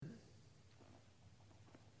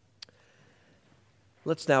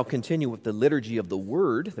Let's now continue with the liturgy of the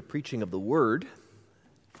Word, the preaching of the Word,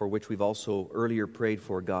 for which we've also earlier prayed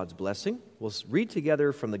for God's blessing. We'll read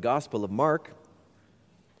together from the Gospel of Mark,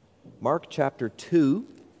 Mark chapter 2,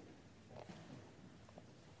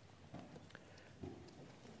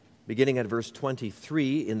 beginning at verse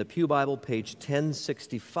 23 in the Pew Bible, page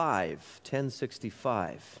 1065.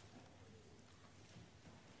 1065.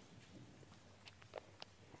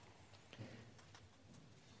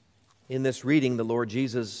 In this reading, the Lord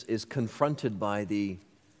Jesus is confronted by the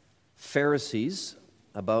Pharisees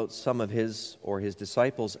about some of his or his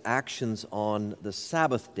disciples' actions on the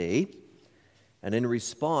Sabbath day. And in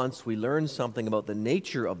response, we learn something about the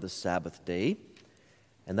nature of the Sabbath day,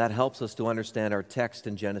 and that helps us to understand our text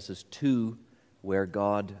in Genesis 2, where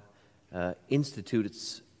God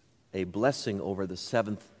institutes a blessing over the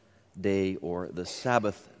seventh day or the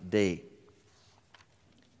Sabbath day.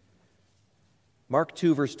 Mark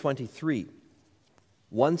 2, verse 23.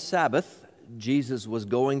 One Sabbath, Jesus was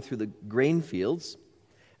going through the grain fields,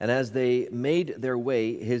 and as they made their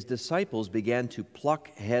way, his disciples began to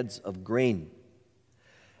pluck heads of grain.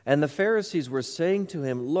 And the Pharisees were saying to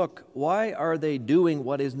him, "Look, why are they doing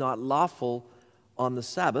what is not lawful on the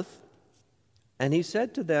Sabbath?" And he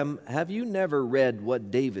said to them, "Have you never read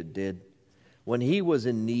what David did when he was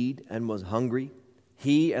in need and was hungry,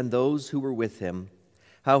 he and those who were with him?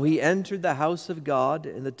 How he entered the house of God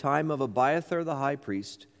in the time of Abiathar the high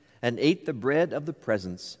priest, and ate the bread of the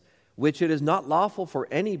presence, which it is not lawful for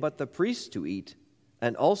any but the priest to eat,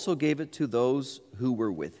 and also gave it to those who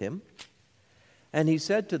were with him? And he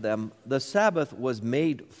said to them, The Sabbath was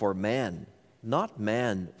made for man, not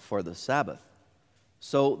man for the Sabbath.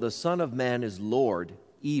 So the Son of Man is Lord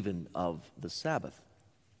even of the Sabbath."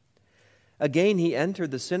 Again he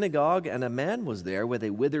entered the synagogue, and a man was there with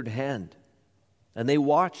a withered hand. And they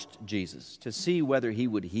watched Jesus to see whether he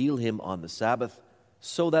would heal him on the Sabbath,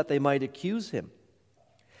 so that they might accuse him.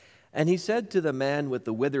 And he said to the man with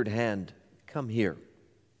the withered hand, "Come here."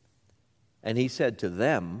 And he said to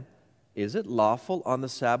them, "Is it lawful on the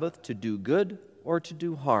Sabbath to do good or to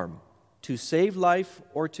do harm, to save life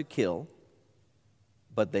or to kill?"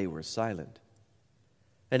 But they were silent.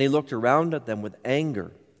 And he looked around at them with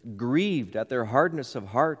anger, grieved at their hardness of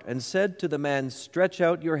heart, and said to the man, "Stretch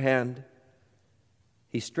out your hand."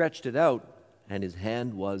 He stretched it out, and his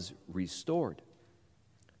hand was restored.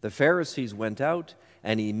 The Pharisees went out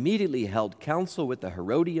and immediately held counsel with the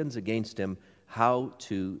Herodians against him, how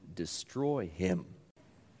to destroy him.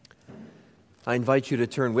 I invite you to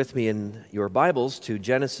turn with me in your Bibles to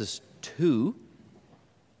Genesis 2,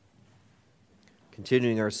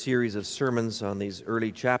 continuing our series of sermons on these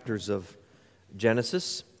early chapters of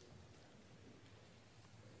Genesis.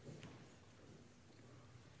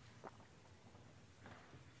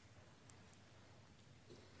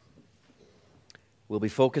 We'll be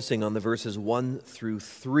focusing on the verses 1 through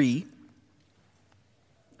 3.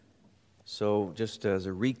 So just as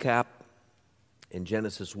a recap, in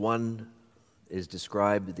Genesis 1 is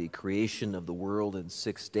described the creation of the world in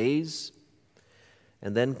 6 days.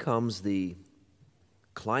 And then comes the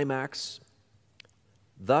climax.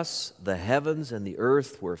 Thus the heavens and the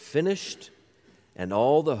earth were finished, and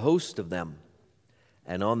all the host of them.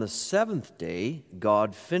 And on the seventh day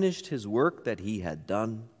God finished his work that he had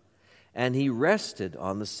done, and he rested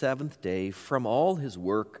on the seventh day from all his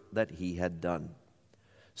work that he had done.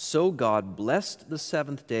 So God blessed the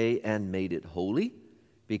seventh day and made it holy,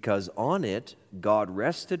 because on it God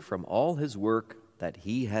rested from all his work that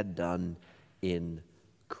he had done in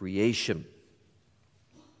creation.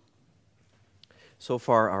 So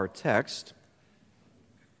far our text.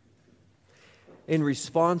 In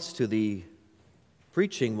response to the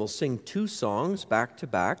preaching, we'll sing 2 songs back to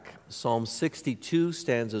back. Psalm 62,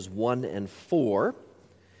 stanzas 1 and 4,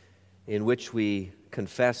 in which we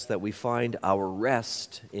confess that we find our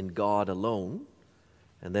rest in God alone.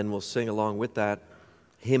 And then we'll sing along with that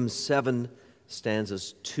hymn 7,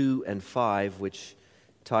 stanzas 2 and 5, which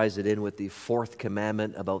ties it in with the 4th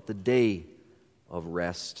commandment about the day of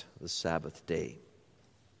rest, the Sabbath day.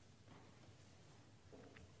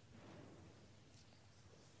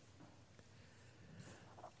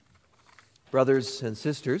 Brothers and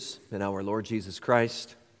sisters in our Lord Jesus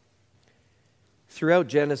Christ, throughout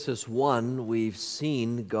Genesis 1, we've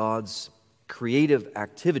seen God's creative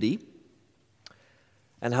activity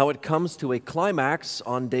and how it comes to a climax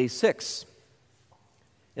on day 6.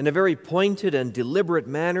 In a very pointed and deliberate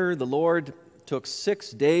manner, the Lord took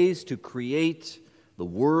 6 days to create the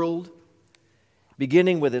world,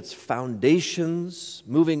 beginning with its foundations,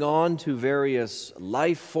 moving on to various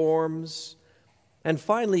life forms, and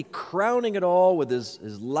finally crowning it all with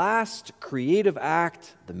his last creative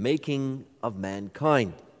act, the making of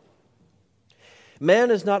mankind.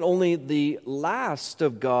 Man is not only the last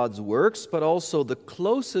of God's works, but also the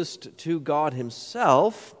closest to God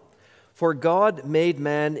himself, for God made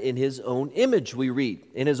man in his own image, we read,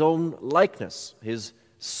 in his own likeness, his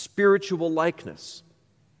spiritual likeness.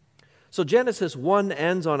 So Genesis 1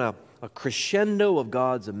 ends on a crescendo of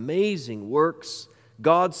God's amazing works.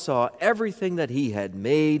 God saw everything that he had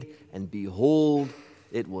made, and behold,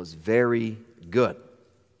 it was very good.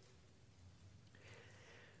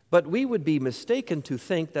 But we would be mistaken to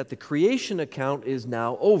think that the creation account is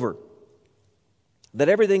now over, that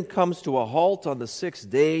everything comes to a halt on the sixth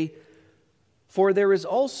day, for there is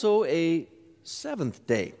also a seventh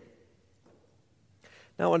day.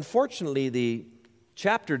 Now, unfortunately, the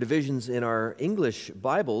chapter divisions in our English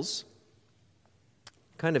Bibles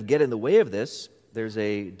kind of get in the way of this. There's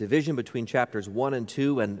a division between chapters 1 and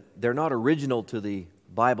 2, and they're not original to the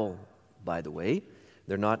Bible, by the way.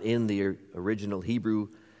 They're not in the original Hebrew,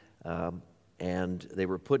 and they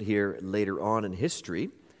were put here later on in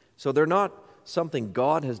history. So they're not something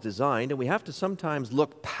God has designed, and we have to sometimes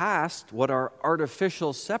look past what are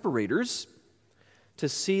artificial separators to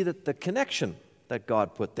see that the connection that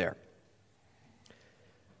God put there.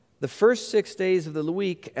 The first 6 days of the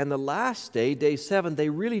week and the last day, day 7, they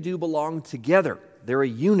really do belong together. They're a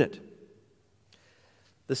unit.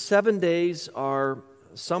 The 7 days are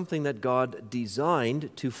something that God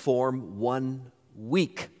designed to form 1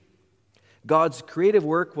 week. God's creative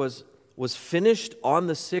work was finished on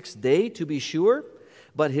the 6th day, to be sure,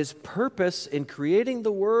 but his purpose in creating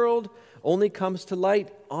the world only comes to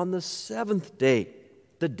light on the 7th day,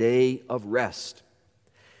 the day of rest.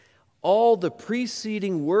 All the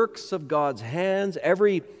preceding works of God's hands,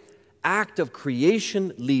 every act of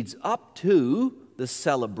creation leads up to the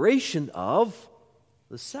celebration of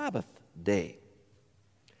the Sabbath day.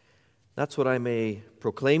 That's what I may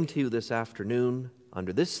proclaim to you this afternoon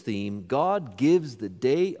under this theme: God gives the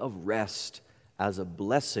day of rest as a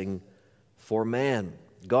blessing for man.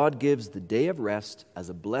 God gives the day of rest as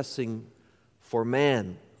a blessing for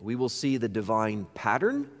man. We will see the divine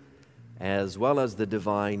pattern as well as the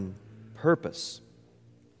divine purpose.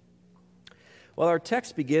 Well, our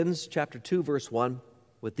text begins, chapter 2, verse 1,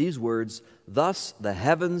 with these words: "Thus the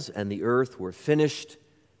heavens and the earth were finished,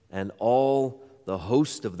 and all the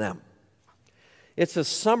host of them." It's a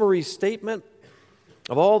summary statement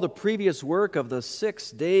of all the previous work of the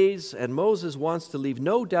 6 days, and Moses wants to leave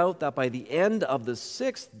no doubt that by the end of the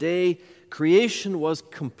 6th day, creation was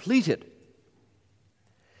completed.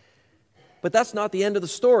 But that's not the end of the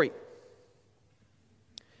story.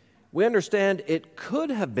 We understand it could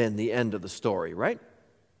have been the end of the story, right?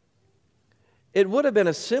 It would have been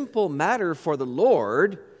a simple matter for the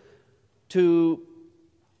Lord to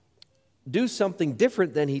do something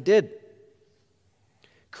different than he did.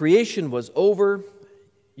 Creation was over.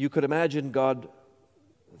 You could imagine God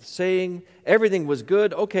saying everything was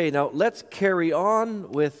good. Okay, now let's carry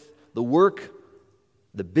on with the work,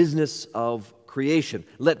 the business of creation.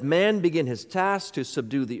 Let man begin his task to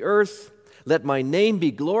subdue the earth. Let my name be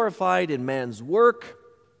glorified in man's work.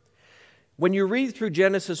 When you read through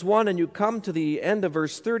Genesis 1 and you come to the end of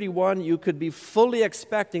verse 31, you could be fully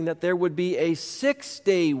expecting that there would be a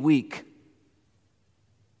 6-day week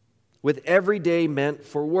with every day meant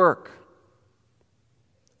for work.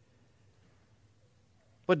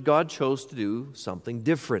 But God chose to do something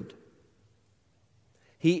different.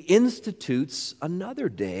 He institutes another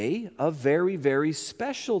day, a very, very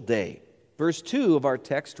special day. Verse 2 of our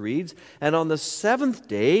text reads, "And on the 7th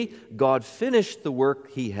day, God finished the work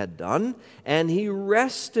he had done, and he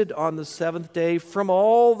rested on the 7th day from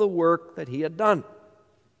all the work that he had done."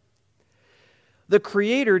 The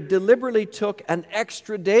Creator deliberately took an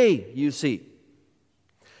extra day, you see.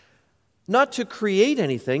 Not to create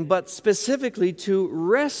anything, but specifically to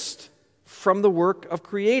rest from the work of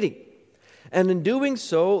creating. And in doing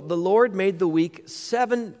so, the Lord made the week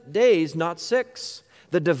 7 days, not 6.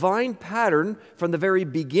 The divine pattern from the very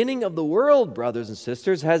beginning of the world, brothers and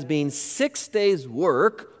sisters, has been 6 days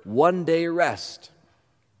work, 1 day rest.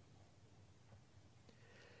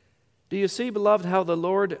 Do you see, beloved, how the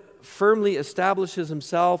Lord firmly establishes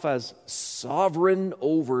himself as sovereign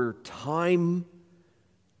over time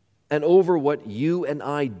and over what you and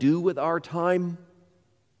I do with our time?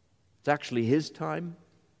 It's actually his time.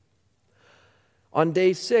 On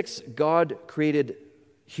day 6, God created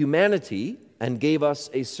humanity and gave us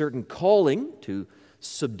a certain calling to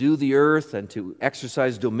subdue the earth and to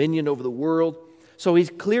exercise dominion over the world. So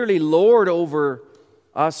he's clearly Lord over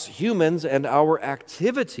us humans and our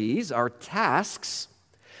activities, our tasks.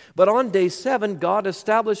 But on day 7, God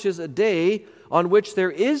establishes a day on which there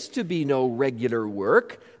is to be no regular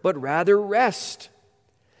work, but rather rest.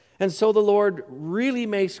 And so the Lord really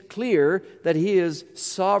makes clear that He is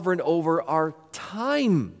sovereign over our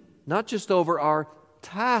time, not just over our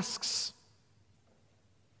tasks.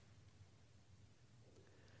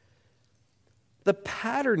 The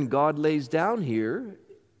pattern God lays down here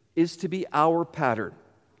is to be our pattern.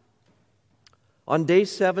 On day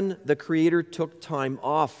 7, the Creator took time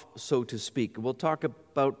off, so to speak. We'll talk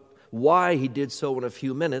about why He did so in a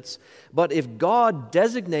few minutes. But if God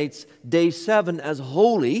designates day 7 as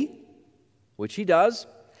holy, which He does,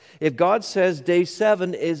 if God says day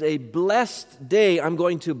 7 is a blessed day, I'm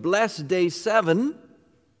going to bless day 7,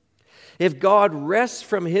 if God rests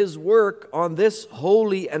from His work on this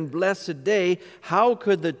holy and blessed day, how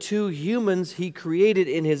could the two humans He created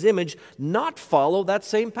in His image not follow that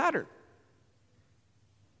same pattern?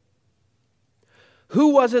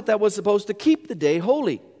 Who was it that was supposed to keep the day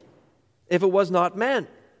holy if it was not man?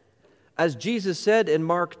 As Jesus said in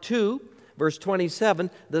Mark 2, verse 27,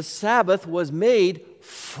 the Sabbath was made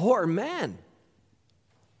for man.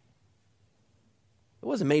 It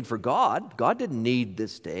wasn't made for God. God didn't need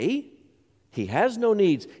this day. He has no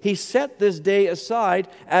needs. He set this day aside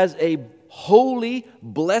as a holy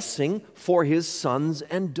blessing for His sons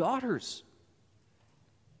and daughters.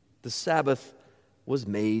 The Sabbath was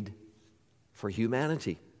made for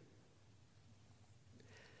humanity.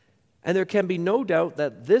 And there can be no doubt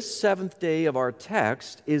that this seventh day of our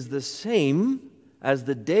text is the same as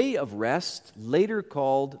the day of rest, later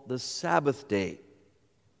called the Sabbath day.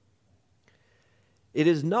 It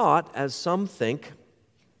is not, as some think,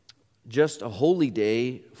 just a holy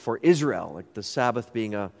day for Israel, like the Sabbath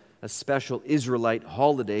being a special Israelite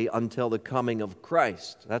holiday until the coming of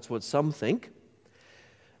Christ. That's what some think.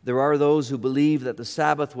 There are those who believe that the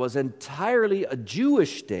Sabbath was entirely a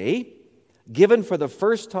Jewish day, given for the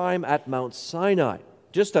first time at Mount Sinai.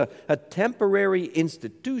 Just a temporary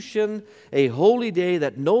institution, a holy day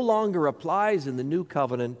that no longer applies in the new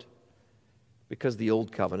covenant because the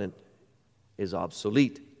old covenant is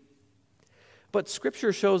obsolete. But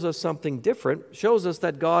Scripture shows us something different, shows us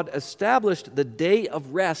that God established the day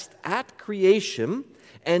of rest at creation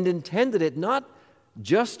and intended it not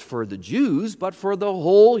just for the Jews, but for the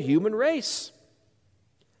whole human race.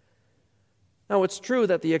 Now, it's true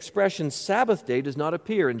that the expression Sabbath day does not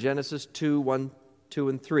appear in Genesis 2, 1, 2,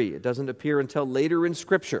 and 3. It doesn't appear until later in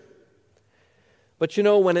Scripture. But you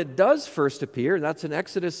know, when it does first appear, that's in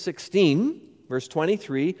Exodus 16, verse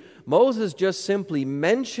 23, Moses just simply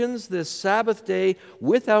mentions this Sabbath day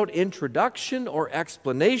without introduction or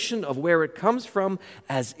explanation of where it comes from,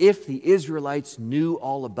 as if the Israelites knew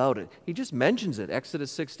all about it. He just mentions it,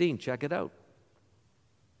 Exodus 16, check it out.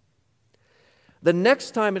 The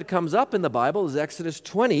next time it comes up in the Bible is Exodus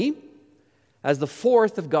 20, as the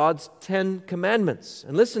fourth of God's 10 commandments.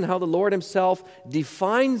 And listen how the Lord Himself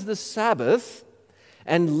defines the Sabbath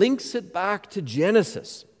and links it back to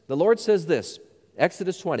Genesis. The Lord says this,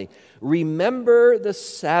 Exodus 20, remember the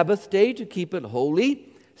Sabbath day to keep it holy.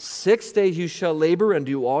 6 days you shall labor and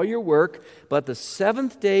do all your work, but the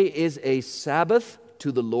seventh day is a Sabbath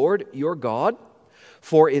to the Lord your God.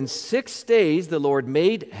 For in 6 days the Lord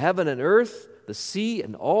made heaven and earth, the sea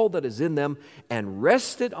and all that is in them, and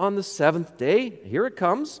rested on the seventh day. Here it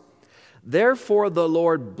comes. Therefore the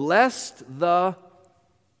Lord blessed the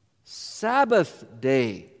Sabbath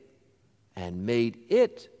day and made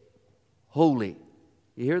it holy.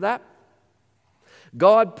 You hear that?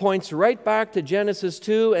 God points right back to Genesis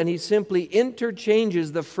 2, and He simply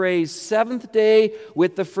interchanges the phrase seventh day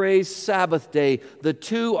with the phrase Sabbath day. The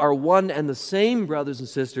two are one and the same, brothers and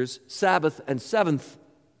sisters, Sabbath and seventh.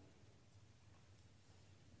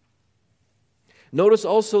 Notice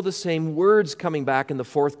also the same words coming back in the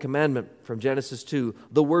fourth commandment from Genesis 2.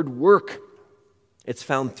 The word work. It's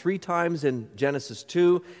found 3 times in Genesis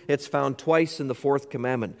 2. It's found twice in the fourth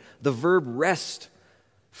commandment. The verb rest,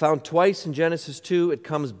 found twice in Genesis 2. It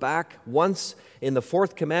comes back once in the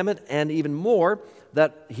fourth commandment, and even more,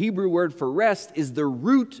 that Hebrew word for rest is the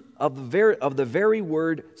root of the very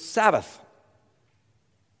word Sabbath.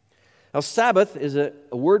 Now, Sabbath is a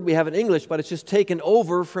word we have in English, but it's just taken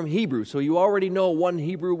over from Hebrew. So you already know one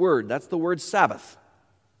Hebrew word. That's the word Sabbath.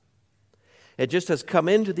 It just has come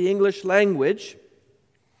into the English language.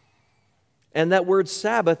 And that word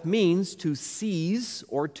Sabbath means to cease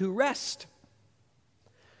or to rest.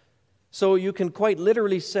 So you can quite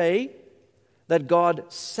literally say that God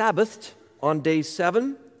Sabbathed on day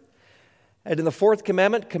 7. And in the fourth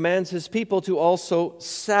commandment commands His people to also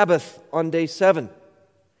Sabbath on day 7.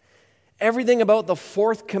 Everything about the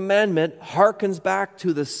fourth commandment harkens back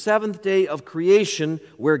to the seventh day of creation,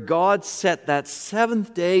 where God set that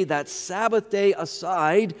seventh day, that Sabbath day,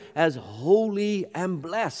 aside as holy and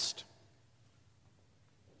blessed.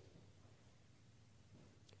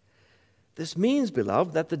 This means,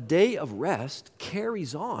 beloved, that the day of rest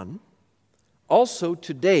carries on also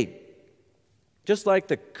today. Just like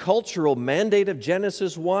the cultural mandate of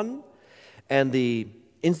Genesis 1 and the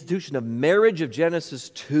institution of marriage of Genesis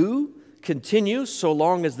 2 continues so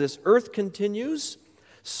long as this earth continues,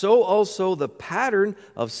 so also the pattern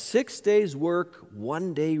of 6 days work,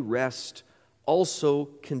 1 day rest also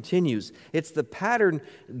continues. It's the pattern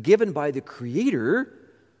given by the Creator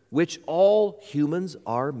which all humans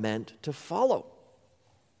are meant to follow.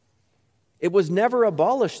 It was never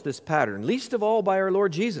abolished, this pattern, least of all by our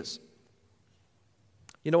Lord Jesus.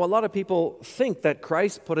 You know, a lot of people think that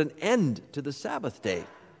Christ put an end to the Sabbath day.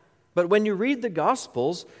 But when you read the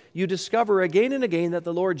Gospels, you discover again and again that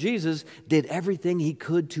the Lord Jesus did everything He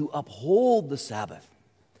could to uphold the Sabbath,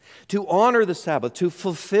 to honor the Sabbath, to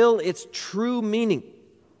fulfill its true meaning.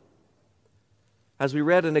 As we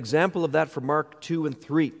read an example of that from Mark 2 and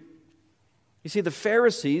 3. You see, the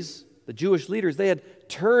Pharisees, the Jewish leaders, they had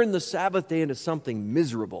turned the Sabbath day into something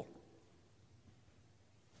miserable,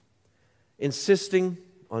 insisting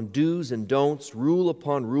on do's and don'ts, rule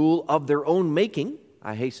upon rule of their own making,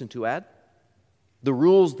 I hasten to add. The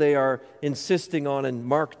rules they are insisting on in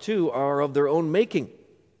Mark 2 are of their own making,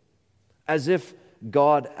 as if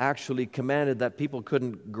God actually commanded that people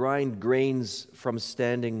couldn't grind grains from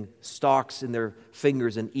standing stalks in their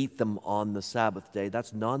fingers and eat them on the Sabbath day.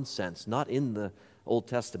 That's nonsense, not in the Old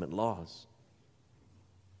Testament laws.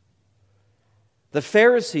 The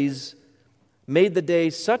Pharisees made the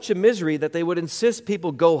day such a misery that they would insist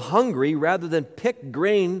people go hungry rather than pick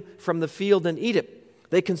grain from the field and eat it.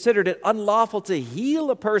 They considered it unlawful to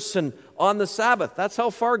heal a person on the Sabbath. That's how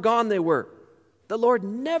far gone they were. The Lord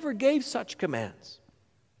never gave such commands.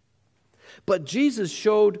 But Jesus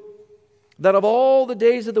showed that of all the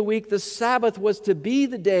days of the week, the Sabbath was to be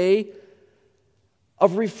the day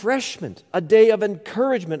of refreshment, a day of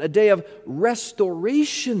encouragement, a day of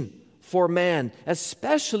restoration for man,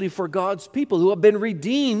 especially for God's people who have been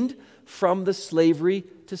redeemed from the slavery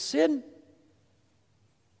to sin.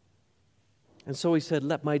 And so He said,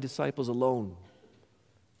 let my disciples alone.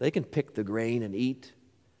 They can pick the grain and eat.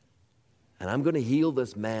 And I'm going to heal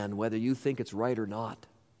this man, whether you think it's right or not,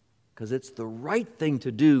 because it's the right thing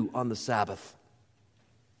to do on the Sabbath.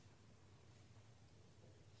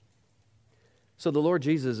 So the Lord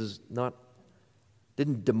Jesus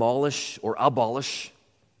didn't demolish or abolish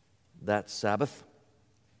that Sabbath.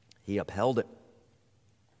 He upheld it.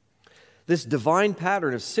 This divine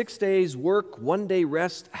pattern of 6 days work, 1 day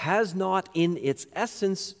rest has not in its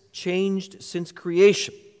essence changed since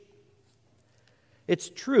creation. It's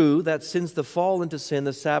true that since the fall into sin,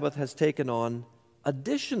 the Sabbath has taken on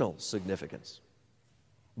additional significance,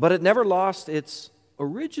 but it never lost its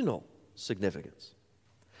original significance.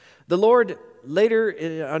 The Lord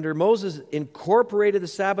later, under Moses, incorporated the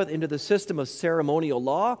Sabbath into the system of ceremonial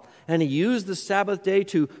law, and He used the Sabbath day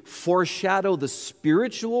to foreshadow the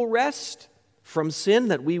spiritual rest from sin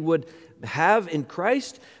that we would have in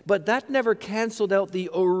Christ, but that never canceled out the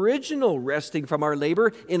original resting from our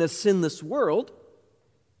labor in a sinless world.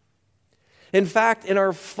 In fact, in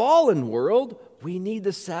our fallen world, we need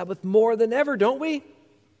the Sabbath more than ever, don't we?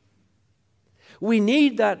 We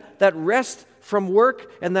need that rest from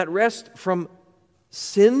work and that rest from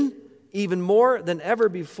sin even more than ever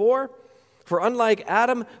before. For unlike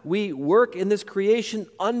Adam, we work in this creation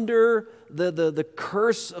under the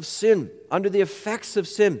curse of sin, under the effects of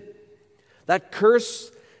sin. That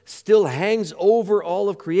curse still hangs over all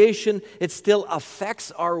of creation. It still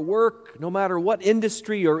affects our work, no matter what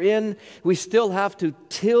industry you're in. We still have to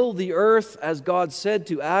till the earth, as God said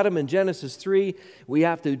to Adam in Genesis 3. We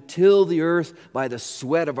have to till the earth by the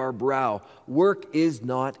sweat of our brow. Work is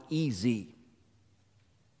not easy.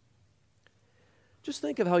 Just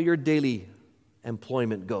think of how your daily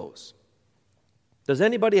employment goes. Does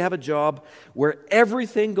anybody have a job where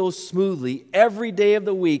everything goes smoothly every day of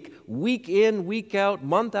the week in, week out,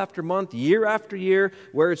 month after month, year after year,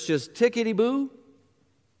 where it's just tickety-boo?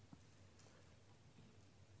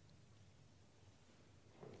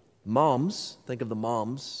 Moms, think of the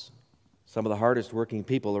moms, some of the hardest working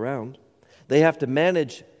people around. They have to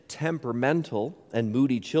manage temperamental and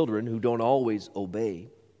moody children who don't always obey.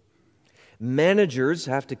 Managers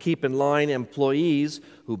have to keep in line employees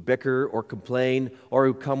who bicker or complain or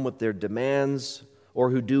who come with their demands or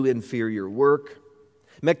who do inferior work.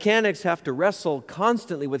 Mechanics have to wrestle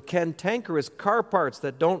constantly with cantankerous car parts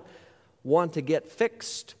that don't want to get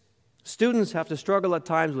fixed. Students have to struggle at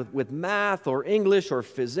times with math or English or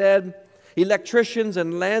phys ed. Electricians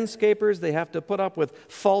and landscapers, they have to put up with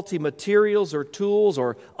faulty materials or tools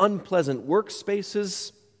or unpleasant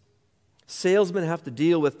workspaces. Salesmen have to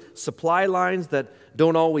deal with supply lines that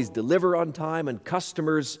don't always deliver on time and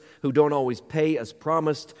customers who don't always pay as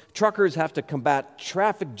promised. Truckers have to combat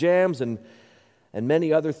traffic jams and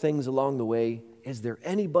many other things along the way. Is there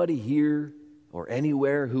anybody here or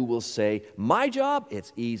anywhere who will say, my job,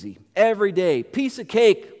 it's easy. Every day, piece of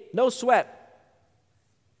cake, no sweat.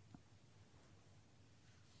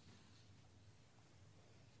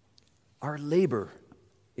 Our labor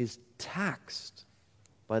is taxed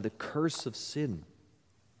by the curse of sin.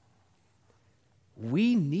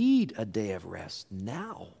 We need a day of rest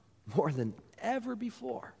now more than ever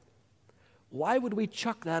before. Why would we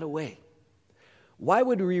chuck that away? Why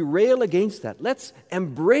would we rail against that? Let's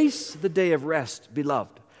embrace the day of rest,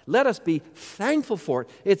 beloved. Let us be thankful for it.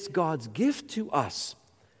 It's God's gift to us.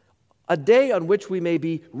 A day on which we may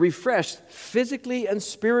be refreshed physically and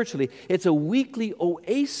spiritually. It's a weekly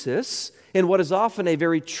oasis in what is often a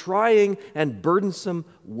very trying and burdensome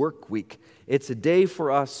work week. It's a day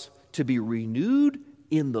for us to be renewed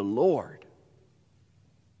in the Lord.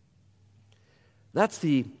 That's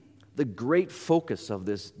the great focus of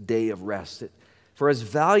this day of rest. For as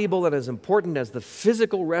valuable and as important as the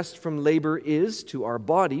physical rest from labor is to our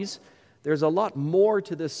bodies, there's a lot more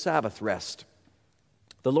to this Sabbath rest.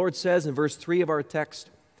 The Lord says in verse 3 of our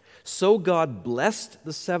text, "So God blessed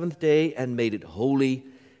the seventh day and made it holy,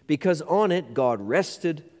 because on it God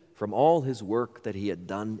rested from all his work that he had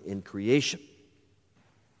done in creation."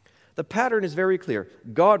 The pattern is very clear.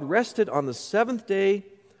 God rested on the seventh day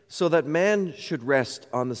so that man should rest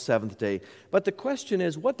on the seventh day. But the question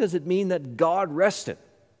is, what does it mean that God rested?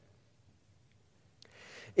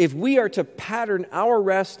 If we are to pattern our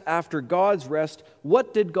rest after God's rest,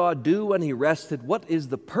 what did God do when he rested? What is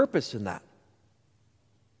the purpose in that?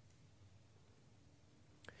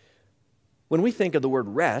 When we think of the word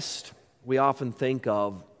rest, we often think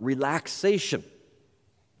of relaxation.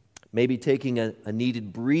 Maybe taking a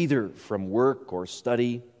needed breather from work or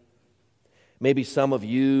study. Maybe some of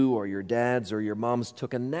you or your dads or your moms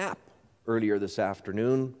took a nap earlier this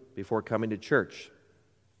afternoon before coming to church.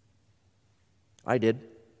 I did.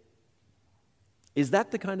 Is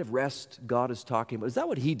that the kind of rest God is talking about? Is that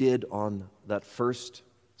what he did on that first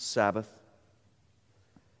Sabbath?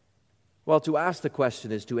 Well, to ask the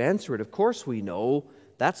question is to answer it. Of course we know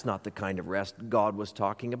that's not the kind of rest God was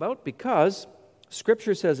talking about, because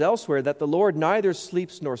Scripture says elsewhere that the Lord neither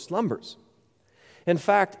sleeps nor slumbers. In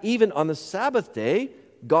fact, even on the Sabbath day,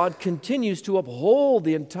 God continues to uphold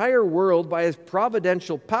the entire world by his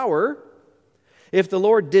providential power. If the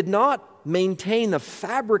Lord did not maintain the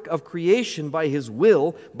fabric of creation by his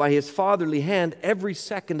will, by his fatherly hand, every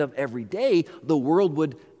second of every day, the world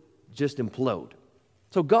would just implode.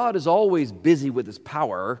 So God is always busy with his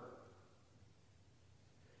power.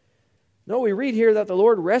 No, we read here that the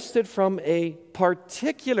Lord rested from a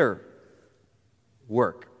particular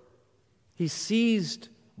work. He ceased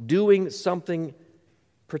doing something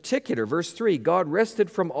particular. Verse 3, God rested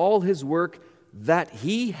from all his work that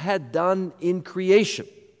he had done in creation.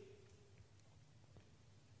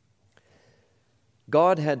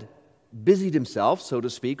 God had busied himself, so to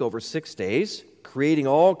speak, over 6 days, creating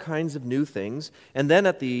all kinds of new things. And then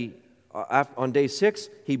on day 6,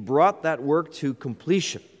 he brought that work to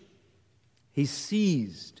completion. He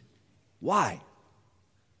ceased. Why?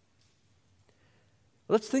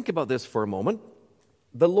 Let's think about this for a moment.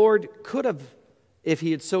 The Lord could have, if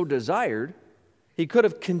he had so desired, he could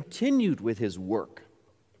have continued with his work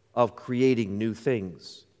of creating new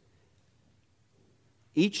things.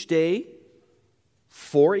 Each day,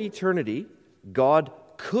 for eternity, God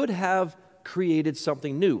could have created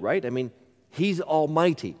something new, right? I mean, he's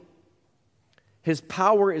almighty. His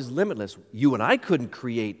power is limitless. You and I couldn't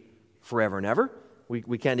create forever and ever.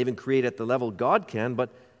 We can't even create at the level God can, but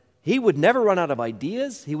he would never run out of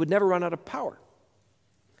ideas. He would never run out of power.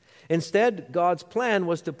 Instead, God's plan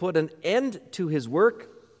was to put an end to his work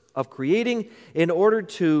of creating in order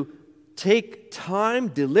to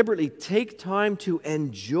deliberately take time to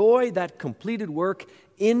enjoy that completed work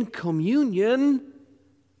in communion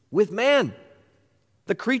with man,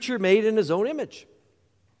 the creature made in his own image.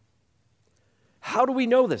 How do we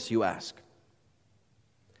know this, you ask?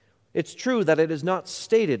 It's true that it is not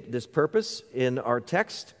stated, this purpose, in our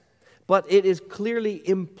text, but it is clearly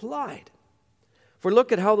implied. For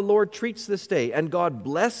look at how the Lord treats this day. And God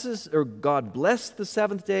blessed the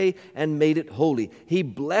seventh day and made it holy. He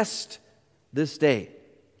blessed this day.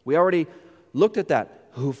 We already looked at that.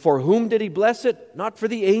 For whom did he bless it? Not for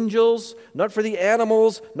the angels, not for the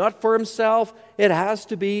animals, not for himself. It has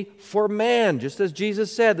to be for man. Just as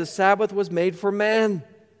Jesus said, the Sabbath was made for man.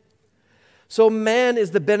 So man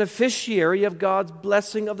is the beneficiary of God's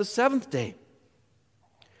blessing of the seventh day.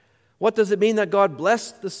 What does it mean that God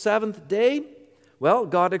blessed the seventh day? Well,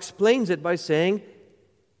 God explains it by saying,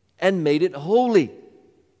 and made it holy.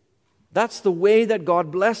 That's the way that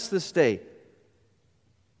God blessed this day.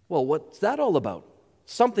 Well, what's that all about?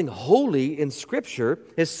 Something holy in Scripture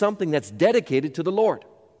is something that's dedicated to the Lord.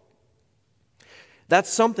 That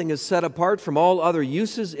something is set apart from all other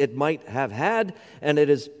uses it might have had, and it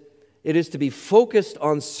is to be focused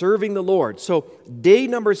on serving the Lord. So day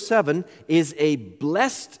number 7 is a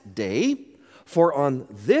blessed day, for on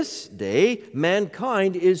this day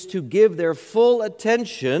mankind is to give their full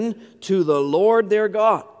attention to the Lord their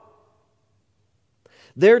God.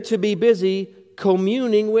 They're to be busy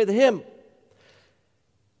communing with Him.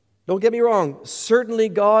 Don't get me wrong, certainly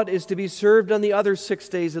God is to be served on the other 6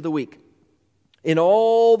 days of the week, in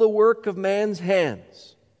all the work of man's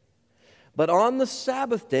hands. But on the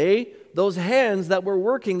Sabbath day, those hands that were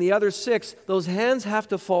working the other 6, those hands have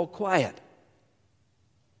to fall quiet.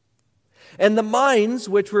 And the minds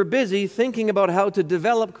which were busy thinking about how to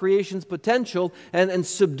develop creation's potential and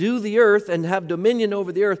subdue the earth and have dominion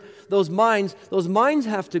over the earth, those minds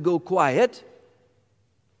have to go quiet.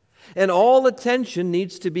 And all attention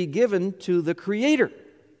needs to be given to the Creator,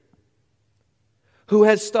 who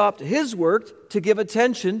has stopped His work to give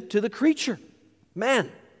attention to the creature, man.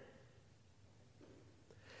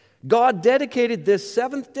 God dedicated this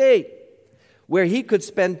seventh day where He could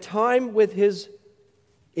spend time with His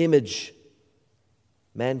image,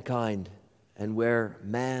 mankind, and where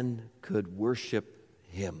man could worship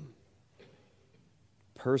Him.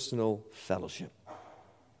 Personal fellowship.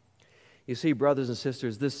 You see, brothers and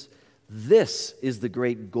sisters, this is the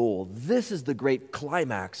great goal. This is the great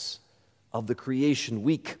climax of the creation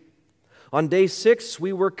week. On day 6,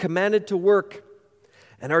 we were commanded to work,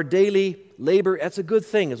 and our daily labor, that's a good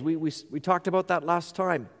thing, as we talked about that last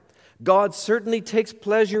time. God certainly takes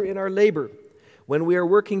pleasure in our labor when we are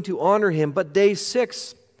working to honor Him, but day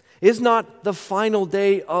 6 is not the final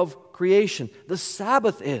day of creation. The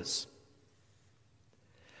Sabbath is.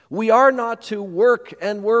 We are not to work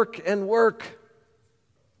and work and work.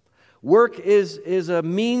 Work is a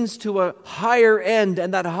means to a higher end,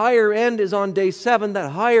 and that higher end is on day 7.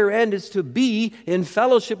 That higher end is to be in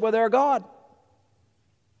fellowship with our God.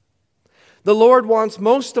 The Lord wants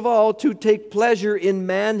most of all to take pleasure in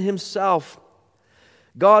man himself.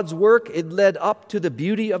 God's work, it led up to the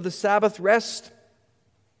beauty of the Sabbath rest.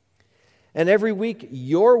 And every week,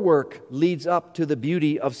 your work leads up to the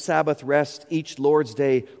beauty of Sabbath rest each Lord's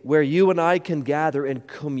Day, where you and I can gather and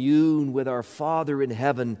commune with our Father in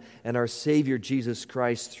heaven and our Savior Jesus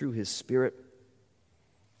Christ through His Spirit.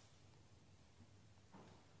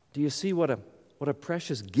 Do you see what a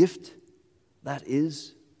precious gift that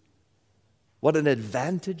is? What an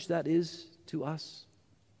advantage that is to us?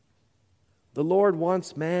 The Lord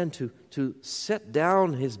wants man to set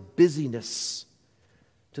down his busyness,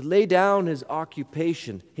 to lay down his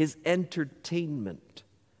occupation, his entertainment,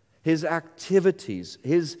 his activities,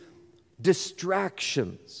 his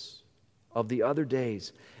distractions of the other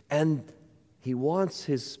days. And He wants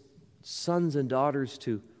His sons and daughters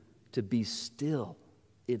to be still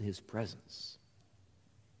in His presence.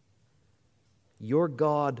 Your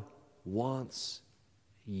God wants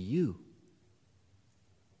you.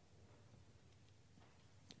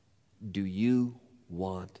 Do you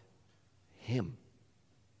want Him?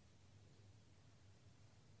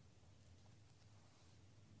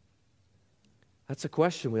 That's a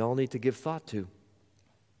question we all need to give thought to.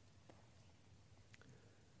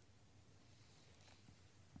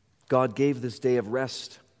 God gave this day of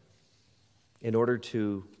rest in order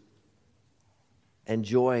to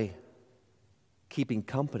enjoy keeping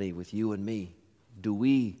company with you and me. Do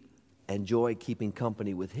we enjoy keeping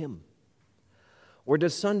company with Him? Or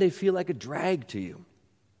does Sunday feel like a drag to you?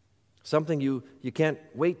 Something you can't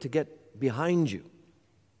wait to get behind you.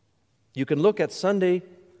 You can look at Sunday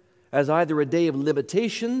as either a day of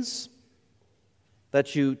limitations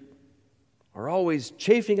that you are always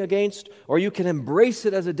chafing against, or you can embrace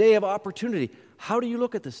it as a day of opportunity. How do you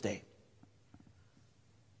look at this day?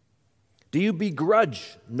 Do you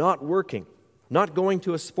begrudge not working, not going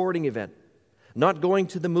to a sporting event, not going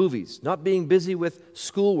to the movies, not being busy with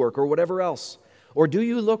schoolwork or whatever else? Or do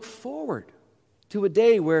you look forward to a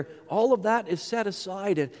day where all of that is set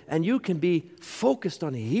aside and you can be focused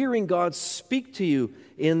on hearing God speak to you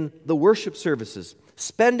in the worship services,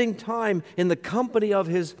 spending time in the company of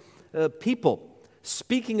His people,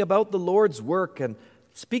 speaking about the Lord's work and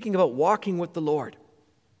speaking about walking with the Lord.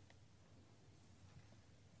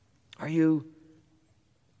 Are you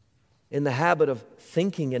in the habit of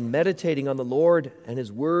thinking and meditating on the Lord and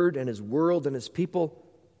His Word and His world and His people?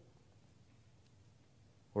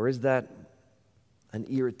 Or is that an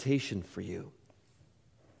irritation for you?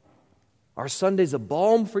 Are Sundays a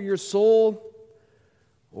balm for your soul?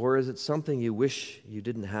 Or is it something you wish you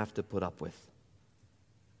didn't have to put up with?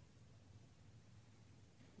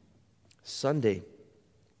 Sunday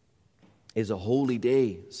is a holy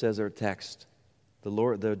day, says our text.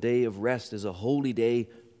 The day of rest is a holy day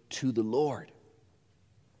to the Lord.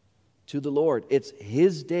 To the Lord. It's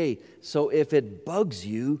His day. So if it bugs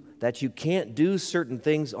you that you can't do certain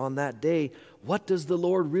things on that day, what does the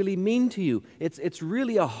Lord really mean to you? It's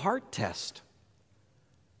really a heart test.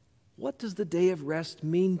 What does the day of rest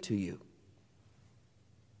mean to you?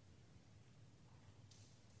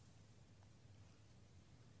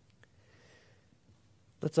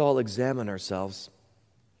 Let's all examine ourselves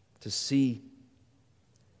to see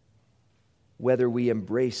whether we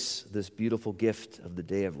embrace this beautiful gift of the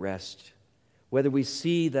day of rest, whether we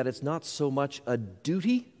see that it's not so much a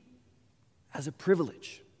duty as a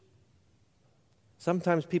privilege.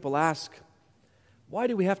 Sometimes people ask, why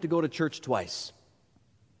do we have to go to church twice?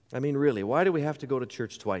 I mean, really, why do we have to go to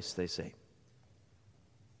church twice, they say.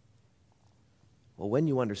 Well, when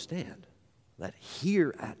you understand that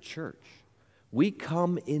here at church, we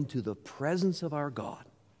come into the presence of our God,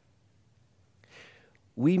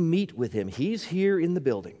 we meet with Him. He's here in the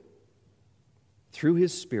building through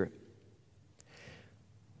His Spirit.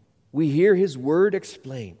 We hear His Word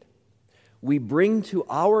explained. We bring to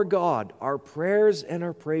our God our prayers and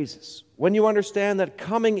our praises. When you understand that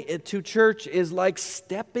coming to church is like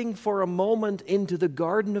stepping for a moment into the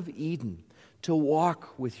Garden of Eden to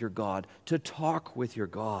walk with your God, to talk with your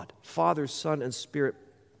God, Father, Son, and Spirit,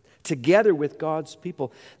 together with God's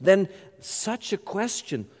people, then such a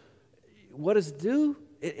question, what does it do?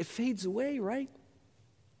 It fades away, right?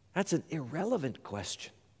 That's an irrelevant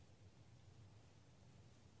question.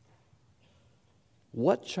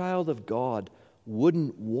 What child of God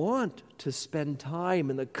wouldn't want to spend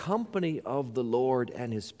time in the company of the Lord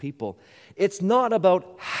and His people? It's not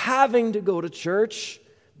about having to go to church,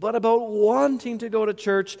 but about wanting to go to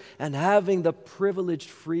church and having the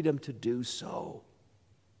privileged freedom to do so.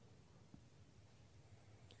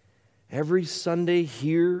 Every Sunday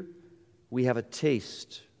here, we have a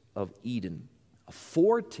taste of Eden, a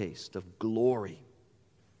foretaste of glory.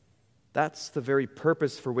 That's the very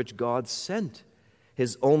purpose for which God sent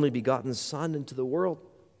His only begotten Son into the world.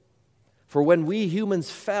 For when we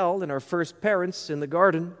humans fell in our first parents in the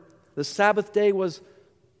garden, the Sabbath day was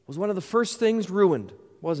one of the first things ruined,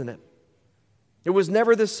 wasn't it? It was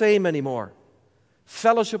never the same anymore.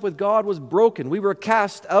 Fellowship with God was broken. We were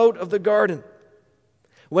cast out of the garden.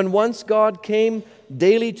 When once God came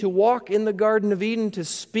daily to walk in the Garden of Eden, to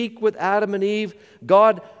speak with Adam and Eve,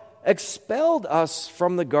 God expelled us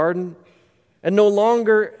from the garden and no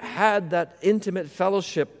longer had that intimate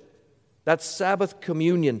fellowship, that Sabbath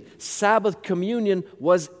communion. Sabbath communion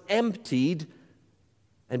was emptied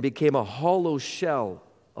and became a hollow shell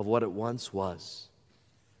of what it once was.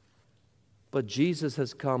 But Jesus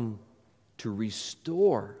has come to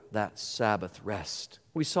restore that Sabbath rest.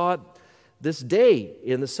 We saw it this day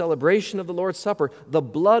in the celebration of the Lord's Supper. The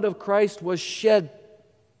blood of Christ was shed.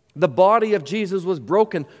 The body of Jesus was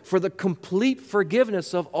broken for the complete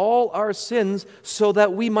forgiveness of all our sins, so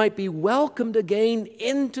that we might be welcomed again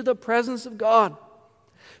into the presence of God,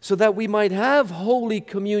 so that we might have holy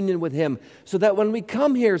communion with Him, so that when we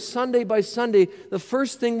come here Sunday by Sunday, the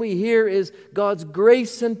first thing we hear is God's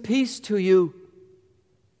grace and peace to you.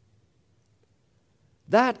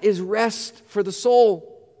 That is rest for the soul.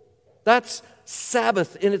 That's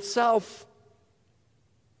Sabbath in itself.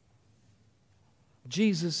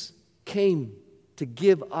 Jesus came to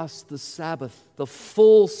give us the Sabbath, the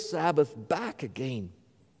full Sabbath back again.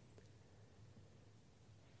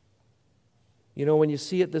 You know, when you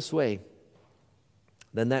see it this way,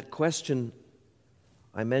 then that question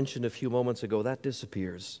I mentioned a few moments ago, that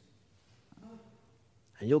disappears.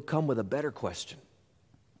 And you'll come with a better question.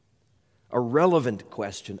 A relevant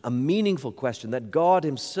question, a meaningful question that God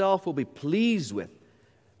Himself will be pleased with.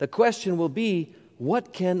 The question will be,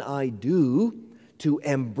 what can I do to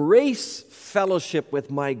embrace fellowship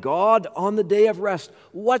with my God on the day of rest?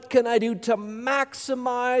 What can I do to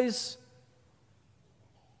maximize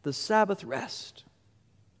the Sabbath rest?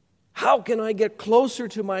 How can I get closer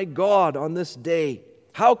to my God on this day?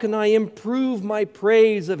 How can I improve my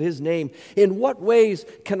praise of His name? In what ways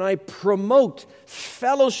can I promote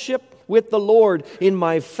fellowship with the Lord in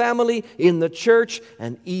my family, in the church,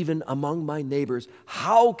 and even among my neighbors.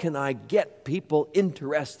 How can I get people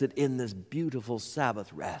interested in this beautiful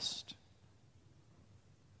Sabbath rest?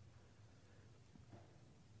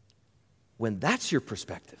 When that's your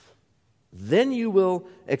perspective, then you will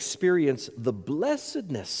experience the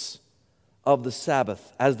blessedness of the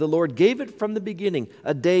Sabbath, as the Lord gave it from the beginning,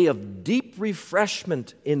 a day of deep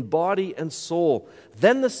refreshment in body and soul.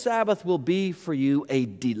 Then the Sabbath will be for you a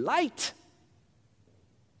delight,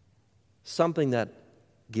 something that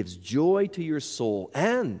gives joy to your soul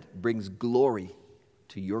and brings glory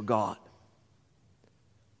to your God.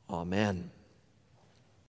 Amen.